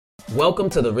Welcome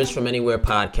to the Rich from Anywhere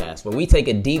podcast, where we take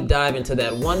a deep dive into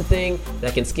that one thing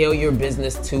that can scale your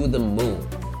business to the moon: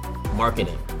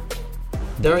 marketing.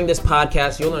 During this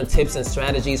podcast, you'll learn tips and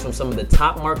strategies from some of the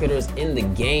top marketers in the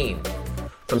game.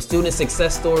 From student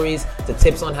success stories to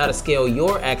tips on how to scale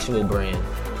your actual brand.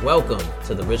 Welcome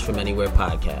to the Rich from Anywhere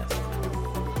podcast.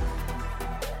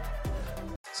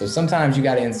 So sometimes you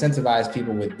got to incentivize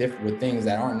people with things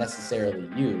that aren't necessarily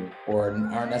you or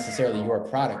aren't necessarily your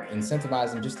product.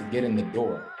 Incentivize them just to get in the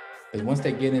door. Because once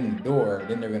they get in the door,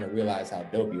 then they're going to realize how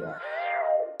dope you are.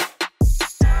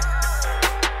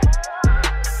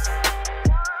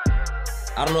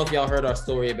 I don't know if y'all heard our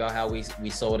story about how we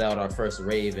sold out our first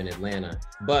rave in Atlanta,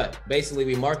 but basically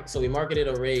we marketed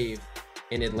a rave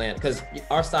in Atlanta because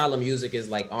our style of music is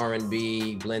like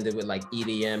R&B blended with like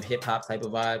EDM, hip hop type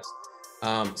of vibes.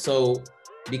 So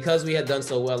because we had done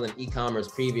so well in e-commerce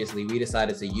previously, we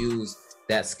decided to use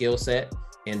that skill set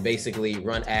and basically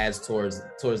run ads towards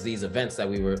these events that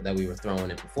we were throwing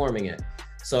and performing at.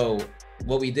 So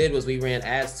what we did was we ran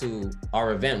ads to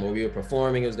our event where we were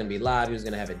performing. It was going to be live. He was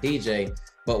going to have a DJ.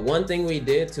 But one thing we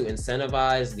did to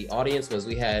incentivize the audience was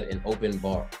we had an open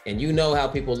bar. And you know how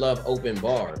people love open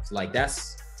bars. Like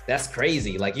that's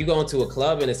crazy. Like you go into a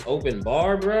club and it's open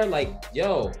bar, bro. Like,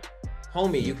 yo,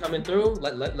 homie, you coming through?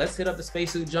 Let's hit up the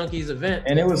Spacesuit Junkies event.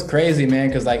 And it was crazy, man,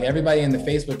 because like everybody in the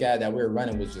Facebook ad that we were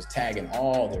running was just tagging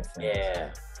all their friends.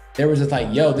 Yeah. They were just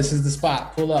like, yo, this is the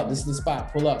spot, pull up. This is the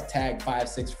spot, pull up, tag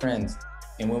 5-6 friends.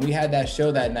 And when we had that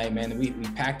show that night, man, we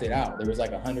packed it out. There was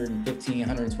like 115,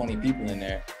 120 people in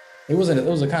there. It was a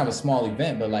kind of a small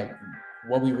event, but like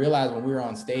what we realized when we were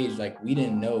on stage, like we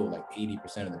didn't know like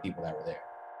 80% of the people that were there.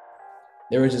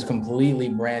 They were just completely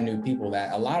brand new people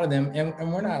that a lot of them,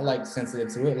 and we're not like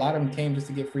sensitive to it, a lot of them came just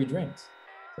to get free drinks,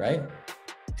 right?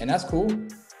 And that's cool.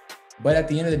 But at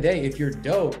the end of the day, if you're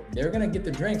dope, they're gonna get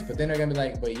the drinks, but then they're gonna be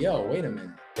like, but yo, wait a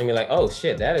minute. And you're like, oh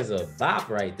shit, that is a bop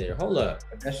right there. Hold up.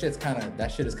 That shit is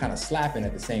kind of slapping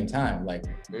at the same time. Like,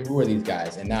 who are these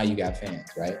guys? And now you got fans,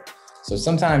 right? So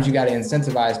sometimes you got to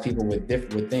incentivize people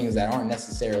with things that aren't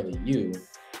necessarily you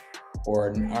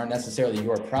or aren't necessarily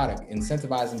your product.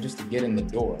 Incentivize them just to get in the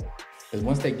door. Because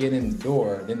once they get in the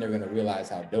door, then they're gonna realize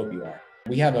how dope you are.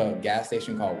 We have a gas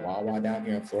station called Wawa down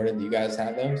here in Florida. Do you guys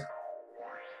have those?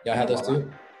 Y'all have those too?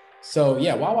 So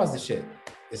yeah, Wawa's the shit.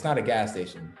 It's not a gas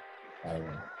station, by the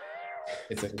way.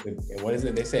 It's what is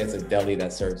it? They say it's a deli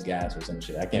that serves gas or some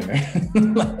shit. I can't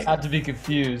remember. Not to be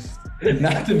confused.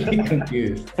 Not to be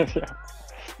confused.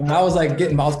 I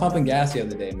was pumping gas the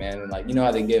other day, man. And like, you know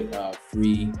how they give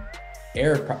free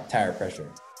air tire pressure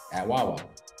at Wawa,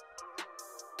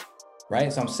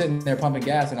 right? So I'm sitting there pumping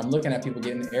gas and I'm looking at people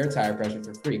getting air tire pressure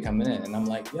for free coming in. And I'm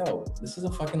like, yo, this is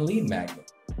a fucking lead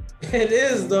magnet. It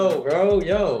is though, bro.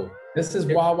 Yo. This is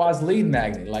Wawa's lead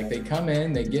magnet. Like they come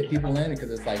in, they get people in because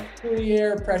it's like free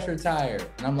air pressure tire.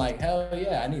 And I'm like, hell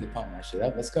yeah, I need to pump my shit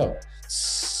up. Let's go.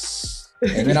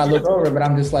 And then I look over, but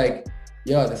I'm just like,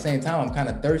 yo, at the same time, I'm kind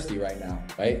of thirsty right now,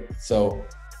 right? So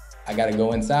I got to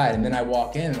go inside. And then I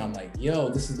walk in and I'm like, yo,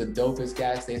 this is the dopest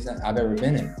gas station I've ever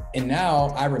been in. And now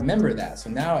I remember that. So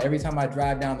now every time I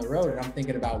drive down the road and I'm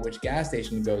thinking about which gas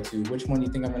station to go to, which one do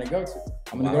you think I'm going to go to?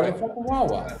 I'm going to go to fucking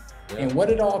Wawa. Yeah. And what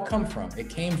did it all come from? It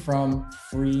came from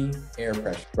free air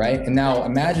pressure, right? And now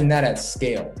imagine that at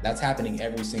scale. That's happening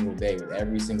every single day with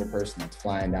every single person that's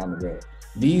flying down the road.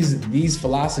 These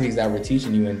philosophies that we're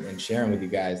teaching you and sharing with you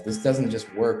guys, this doesn't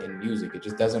just work in music. It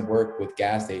just doesn't work with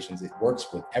gas stations. It works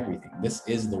with everything. This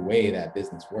is the way that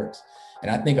business works.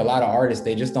 And I think a lot of artists,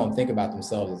 they just don't think about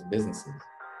themselves as businesses,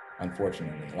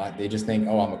 unfortunately. They just think,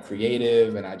 oh, I'm a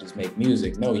creative and I just make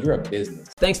music. No, you're a business.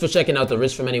 Thanks for checking out the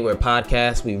Rich from Anywhere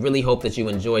podcast. We really hope that you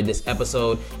enjoyed this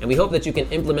episode, and we hope that you can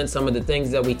implement some of the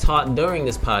things that we taught during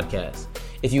this podcast.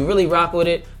 If you really rock with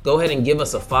it, go ahead and give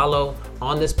us a follow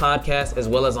on this podcast as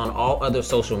well as on all other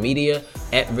social media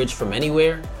at Rich from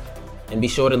Anywhere. And be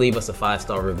sure to leave us a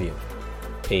 5-star review.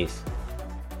 Peace.